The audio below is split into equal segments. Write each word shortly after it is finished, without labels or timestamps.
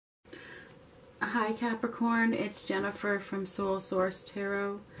Hi Capricorn, it's Jennifer from Soul Source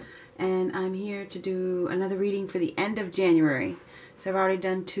Tarot, and I'm here to do another reading for the end of January. So I've already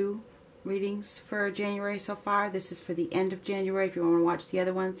done 2 readings for January so far. This is for the end of January. If you want to watch the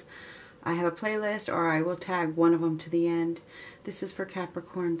other ones, I have a playlist, or I will tag one of them to the end. This is for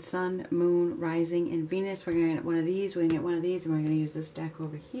Capricorn, Sun, Moon, Rising, and Venus. We're going to get one of these, we're going to get one of these, and we're going to use this deck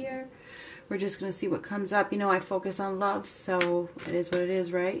over here. We're just going to see what comes up. You know, I focus on love, so it is what it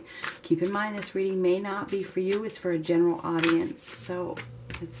is, right? Keep in mind, this reading may not be for you. It's for a general audience. So,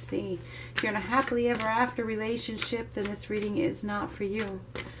 let's see. If you're in a happily ever after relationship, then this reading is not for you.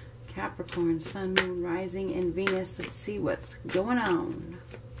 Capricorn, Sun, Moon, Rising, and Venus. Let's see what's going on.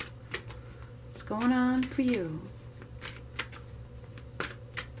 What's going on for you?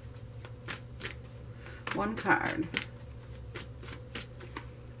 One card.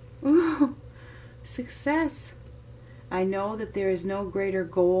 Ooh, success. I know that there is no greater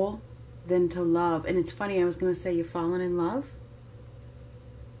goal than to love. And it's funny, I was going to say you've fallen in love.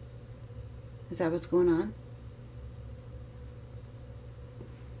 Is that what's going on?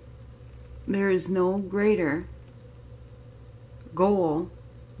 There is no greater goal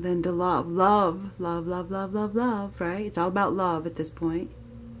than to love. Love, love, love, love, love, love, right? It's all about love at this point.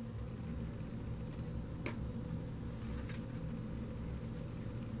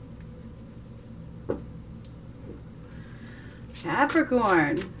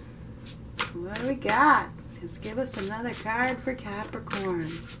 Capricorn, what do we got? Just give us another card for Capricorn.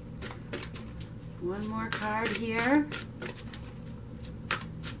 One more card here.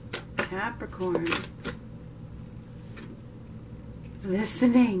 Capricorn.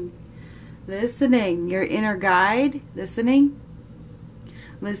 Listening. Listening. Your inner guide. Listening.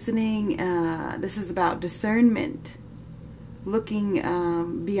 Listening. This is about discernment.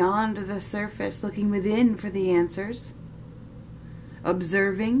 Looking beyond the surface. Looking within for the answers.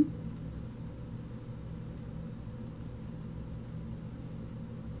 Observing.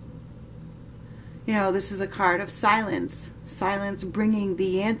 You know, this is a card of silence. Silence bringing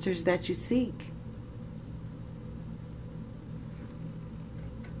the answers that you seek.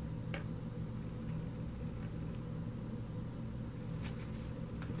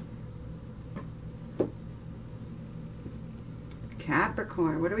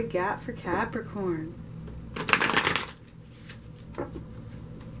 Capricorn, what do we got for Capricorn?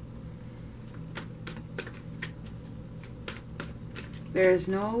 There is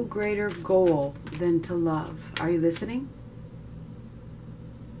no greater goal than to love. Are you listening?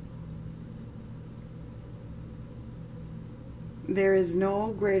 There is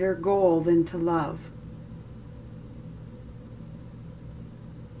no greater goal than to love.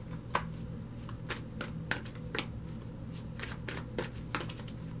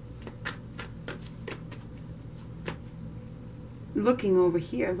 Looking over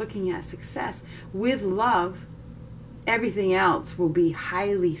here, looking at success. With love, everything else will be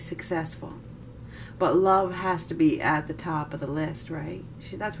highly successful. But love has to be at the top of the list, right?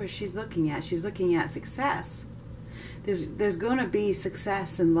 That's what she's looking at. She's looking at success. There's going to be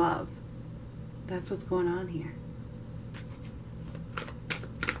success in love. That's what's going on here.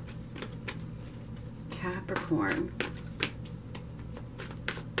 Capricorn.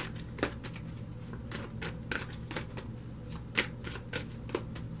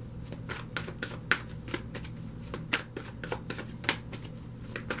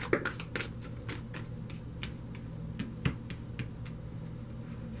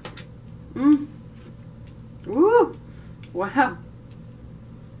 Woo! Wow.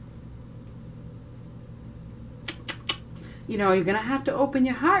 You know, you're going to have to open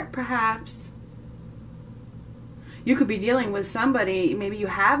your heart, perhaps. You could be dealing with somebody, maybe you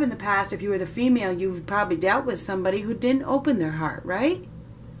have in the past, if you were the female, you've probably dealt with somebody who didn't open their heart, right?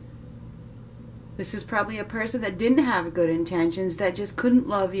 This is probably a person that didn't have good intentions, that just couldn't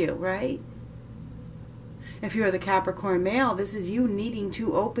love you, right? If you're the Capricorn male, this is you needing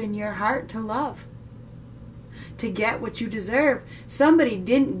to open your heart to love. To get what you deserve. Somebody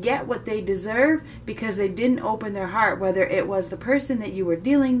didn't get what they deserve because they didn't open their heart, whether it was the person that you were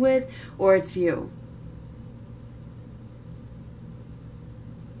dealing with or it's you.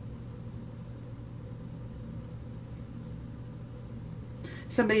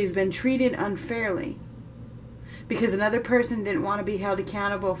 Somebody who's been treated unfairly because another person didn't want to be held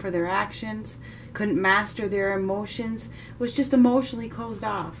accountable for their actions, couldn't master their emotions, was just emotionally closed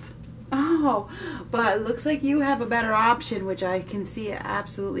off. Oh, but it looks like you have a better option, which I can see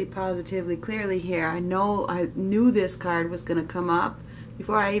absolutely positively clearly here. I knew this card was going to come up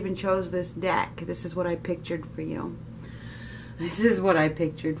before I even chose this deck. This is what I pictured for you. This is what I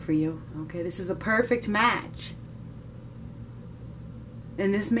pictured for you. Okay, this is the perfect match.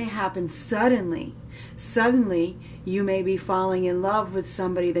 And this may happen suddenly. Suddenly, you may be falling in love with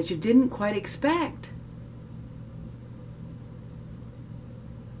somebody that you didn't quite expect.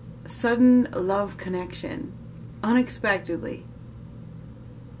 Sudden love connection. Unexpectedly.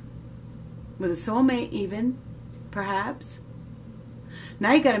 With a soulmate even, perhaps.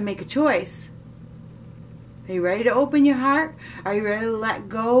 Now you got to make a choice. Are you ready to open your heart? Are you ready to let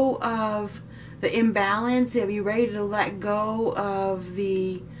go of the imbalance? Are you ready to let go of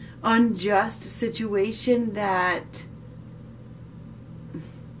the unjust situation that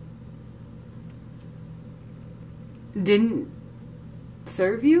didn't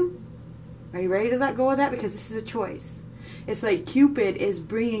serve you? Are you ready to let go of that? Because this is a choice. It's like Cupid is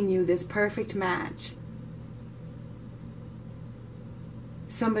bringing you this perfect match.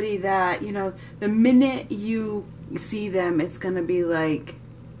 Somebody that, you know, the minute you see them, it's going to be like,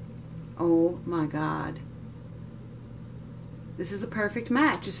 oh my God. This is a perfect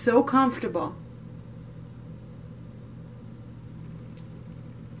match. It's so comfortable.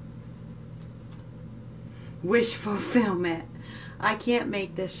 Wish fulfillment. I can't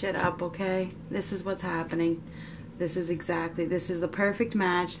make this shit up, okay? This is what's happening. This is the perfect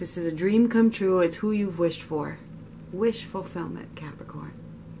match. This is a dream come true. It's who you've wished for. Wish fulfillment, Capricorn.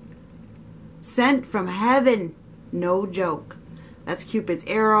 Sent from heaven. No joke. That's Cupid's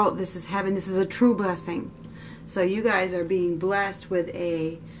arrow. This is heaven. This is a true blessing. So you guys are being blessed with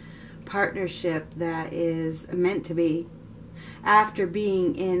a partnership that is meant to be. After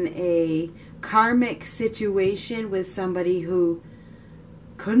being in a karmic situation with somebody who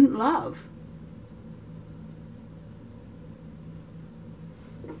couldn't love.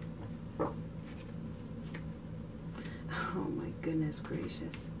 Oh my goodness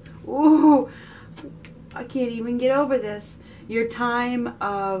gracious. Ooh, I can't even get over this. Your time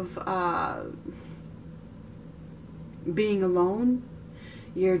of being alone,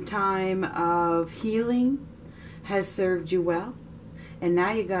 your time of healing has served you well. And now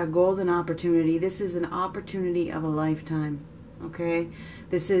you got a golden opportunity. This is an opportunity of a lifetime. Okay?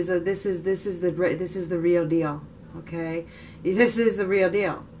 This is the real deal. Okay? This is the real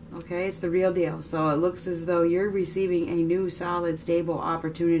deal. Okay, it's the real deal. So it looks as though you're receiving a new, solid, stable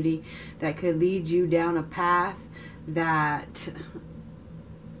opportunity that could lead you down a path that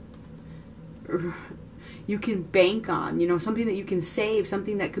you can bank on. You know, something that you can save,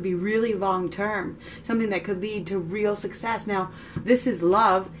 something that could be really long term, something that could lead to real success. Now, this is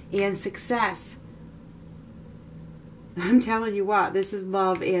love and success. I'm telling you what, this is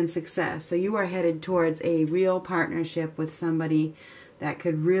love and success. So you are headed towards a real partnership with somebody that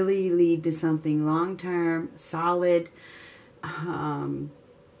could really lead to something long-term, solid.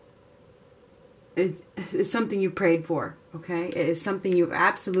 It's something you prayed for, okay? It is something you've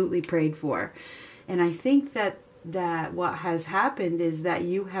absolutely prayed for. And I think that what has happened is that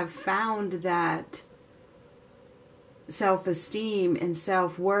you have found that self-esteem and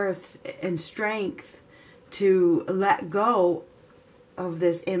self-worth and strength to let go of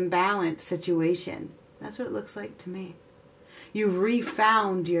this imbalanced situation. That's what it looks like to me. You've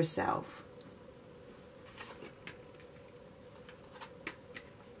refound yourself.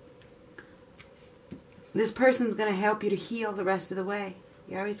 This person's going to help you to heal the rest of the way.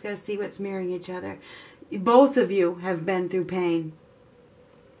 You always got to see what's mirroring each other. Both of you have been through pain.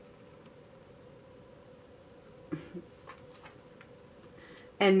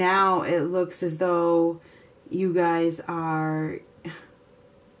 And now it looks as though you guys are...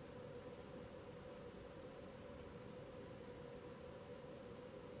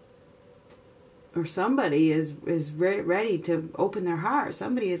 or somebody is ready to open their heart.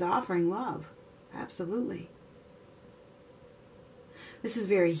 Somebody is offering love. Absolutely. This is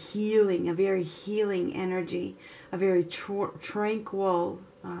very healing, a very healing energy, a very tranquil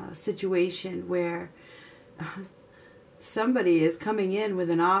situation where somebody is coming in with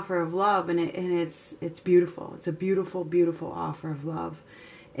an offer of love, and it's beautiful. It's a beautiful, beautiful offer of love,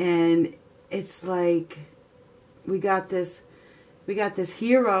 and it's like we got this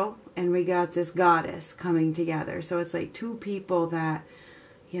hero and we got this goddess coming together. So it's like two people that,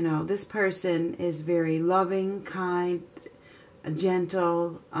 you know, this person is very loving, kind,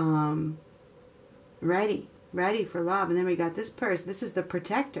 gentle, ready for love. And then we got this person. This is the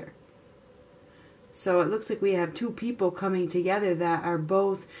protector. So it looks like we have two people coming together that are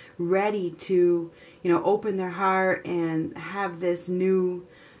both ready to, you know, open their heart and have this new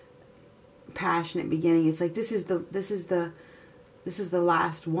passionate beginning. It's like this is the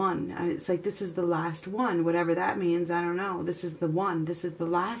last one. It's like this is the last one, whatever that means. I don't know. This is the one. This is the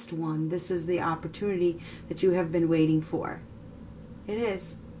last one. This is the opportunity that you have been waiting for. It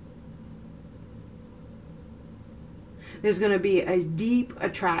is. There's going to be a deep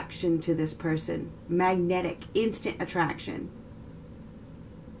attraction to this person. Magnetic, instant attraction.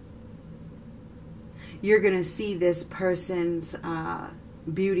 You're going to see this person's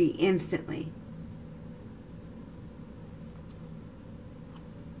beauty instantly.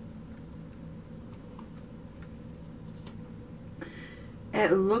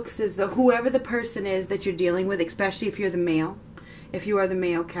 It looks as though whoever the person is that you're dealing with, especially if you're the male, if you are the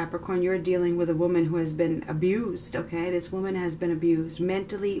male Capricorn, you're dealing with a woman who has been abused, okay? This woman has been abused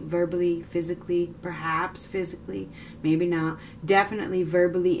mentally, verbally, physically, perhaps physically, maybe not. Definitely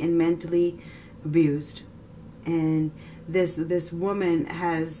verbally and mentally abused. And this woman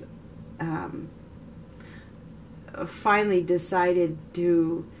has finally decided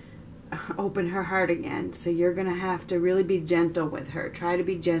to open her heart again. So you're going to have to really be gentle with her. Try to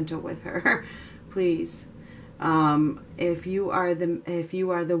be gentle with her, please. If you are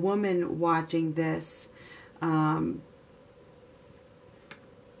the woman watching this,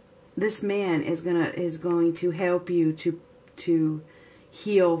 this man is going to help you to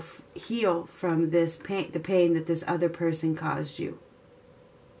heal from this pain, the pain that this other person caused you,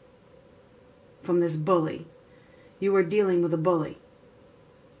 from this bully. You were dealing with a bully.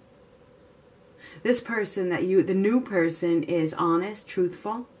 This person the new person is honest,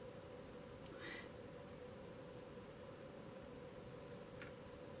 truthful,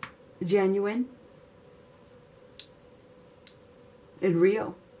 genuine, and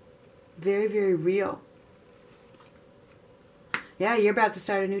real. Very, very real. Yeah, you're about to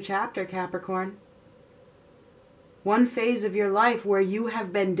start a new chapter, Capricorn. One phase of your life where you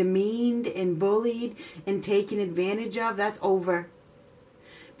have been demeaned and bullied and taken advantage of, that's over.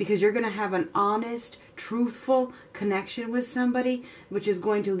 Because you're going to have an honest, truthful connection with somebody, which is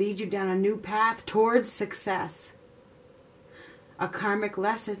going to lead you down a new path towards success. A karmic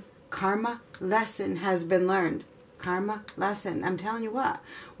lesson. Karma lesson has been learned. Karma lesson. I'm telling you what.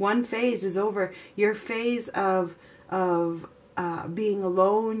 One phase is over. Your phase of being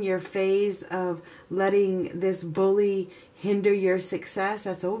alone, your phase of letting this bully hinder your success,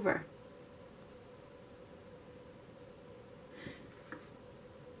 that's over.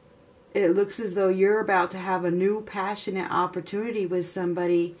 It looks as though you're about to have a new passionate opportunity with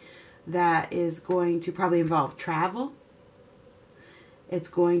somebody that is going to probably involve travel. It's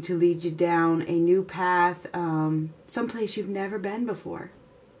going to lead you down a new path, someplace you've never been before.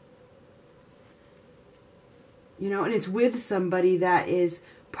 You know, and it's with somebody that is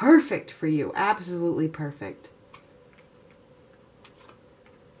perfect for you. Absolutely perfect.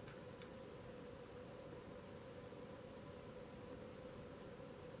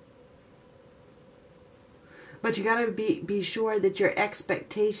 But you got to be sure that your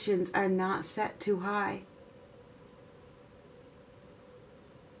expectations are not set too high.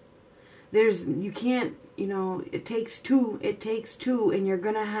 You can't, it takes two, and you're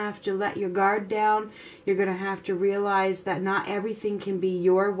going to have to let your guard down. You're going to have to realize that not everything can be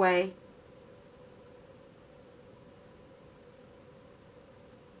your way.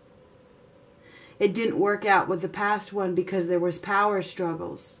 It didn't work out with the past one because there was power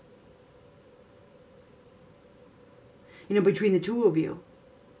struggles. Between the two of you.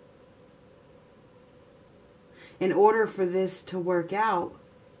 In order for this to work out,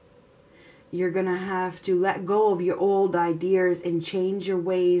 you're going to have to let go of your old ideas and change your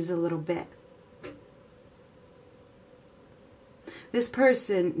ways a little bit. This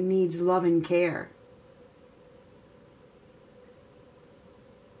person needs love and care.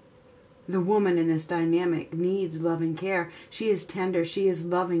 The woman in this dynamic needs love and care. She is tender, she is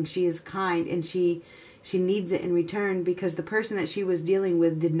loving, she is kind, and she needs it in return because the person that she was dealing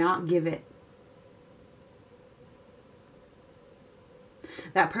with did not give it.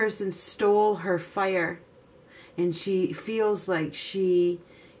 That person stole her fire, and she feels like she,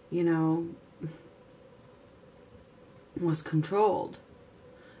 was controlled.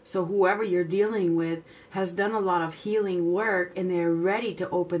 So whoever you're dealing with has done a lot of healing work, and they're ready to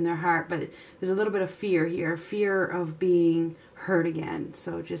open their heart, but there's a little bit of fear here, fear of being hurt again.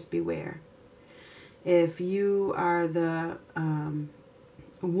 So just beware. If you are the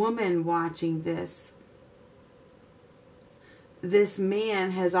woman watching this, this man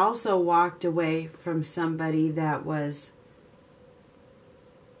has also walked away from somebody that was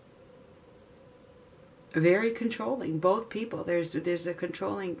very controlling. Both people. There's a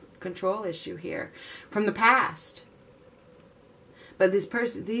control issue here from the past. But this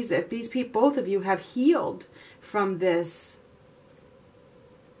person, these people, both of you have healed from this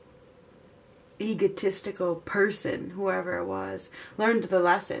egotistical person, whoever it was, learned the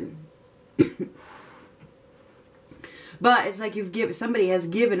lesson. But it's like somebody has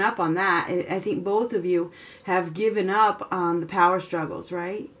given up on that. I think both of you have given up on the power struggles,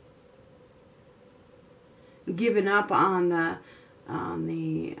 right? Given up on the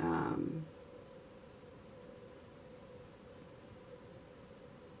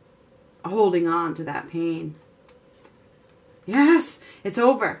holding on to that pain. Yes, it's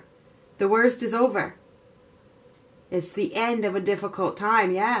over. The worst is over. It's the end of a difficult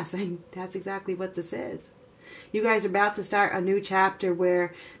time. Yes, and that's exactly what this is. You guys are about to start a new chapter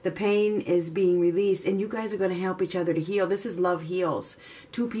where the pain is being released and you guys are going to help each other to heal. This is Love Heals.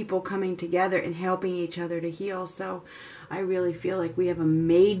 Two people coming together and helping each other to heal. So I really feel like we have a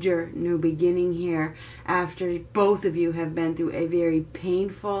major new beginning here after both of you have been through a very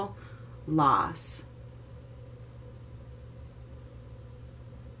painful loss.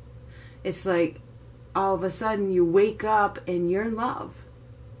 It's like all of a sudden you wake up and you're in love.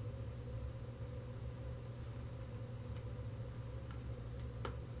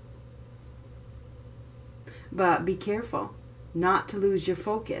 But be careful not to lose your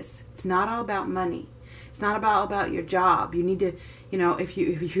focus. It's not all about money. It's not all about your job. You need to, if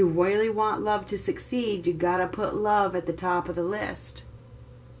you really want love to succeed, you got to put love at the top of the list.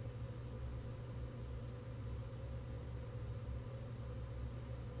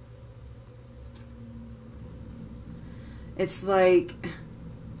 It's like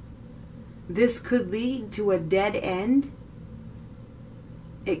this could lead to a dead end.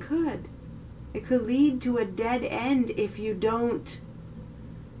 It could. It could lead to a dead end if you don't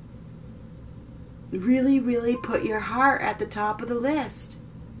really, really put your heart at the top of the list.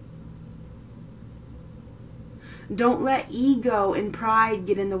 Don't let ego and pride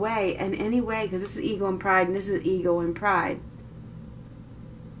get in the way. And anyway, because this is ego and pride, and this is ego and pride.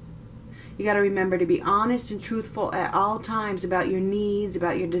 You got to remember to be honest and truthful at all times about your needs,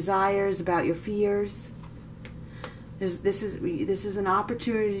 about your desires, about your fears. This is an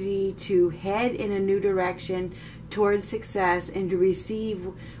opportunity to head in a new direction towards success and to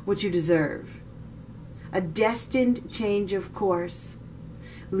receive what you deserve. A destined change of course.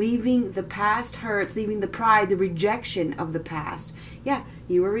 Leaving the past hurts, leaving the pride, the rejection of the past. Yeah,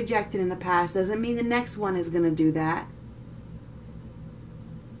 you were rejected in the past. Doesn't mean the next one is going to do that.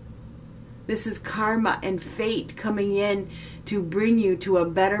 This is karma and fate coming in to bring you to a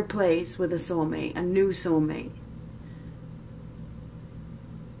better place with a soulmate, a new soulmate.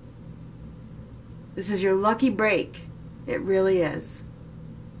 This is your lucky break. It really is.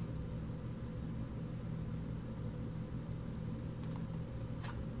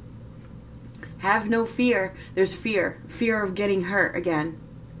 Have no fear. There's fear. Fear of getting hurt again.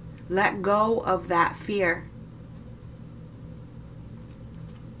 Let go of that fear.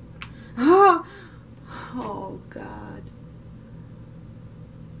 Oh God.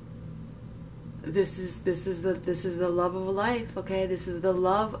 This is the love of a life, okay? This is the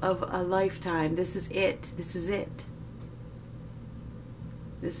love of a lifetime. This is it. This is it.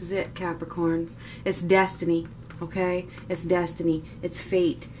 This is it, Capricorn. It's destiny, okay? It's destiny. It's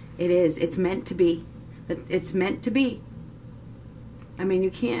fate. It is. It's meant to be. It's meant to be. I mean,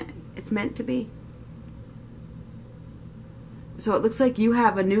 you can't. It's meant to be. So it looks like you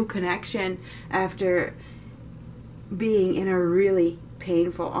have a new connection after being in a really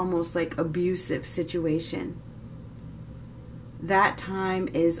painful, almost like abusive situation. That time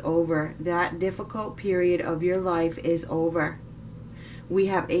is over. That difficult period of your life is over. We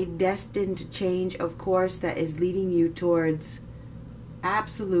have a destined change of course that is leading you towards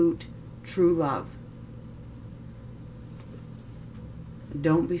absolute true love.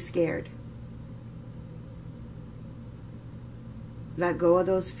 Don't be scared. Let go of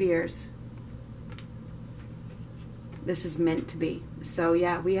those fears. This is meant to be. So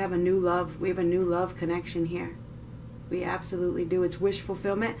yeah, we have a new love. We have a new love connection here. We absolutely do. It's wish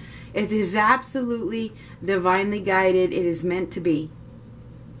fulfillment. It is absolutely divinely guided. It is meant to be.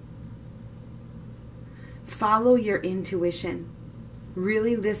 Follow your intuition.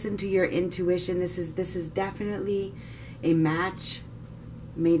 Really listen to your intuition. This is definitely a match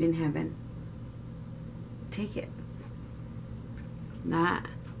made in heaven. Take it. That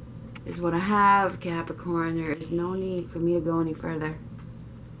is what I have, Capricorn. There is no need for me to go any further.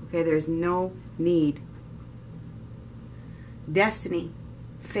 Okay, there is no need. Destiny,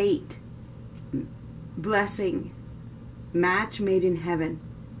 fate, blessing, match made in heaven.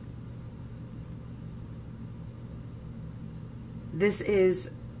 This is,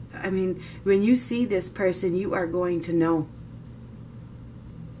 I mean, when you see this person, you are going to know.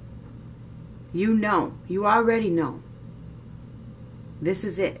 You know. You already know. This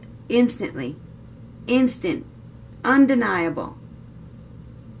is it. Instantly. Instant. Undeniable.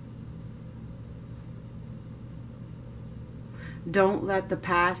 Don't let the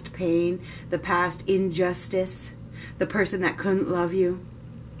past pain, the past injustice, the person that couldn't love you,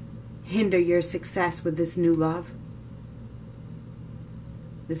 hinder your success with this new love.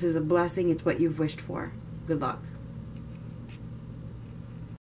 This is a blessing. It's what you've wished for. Good luck.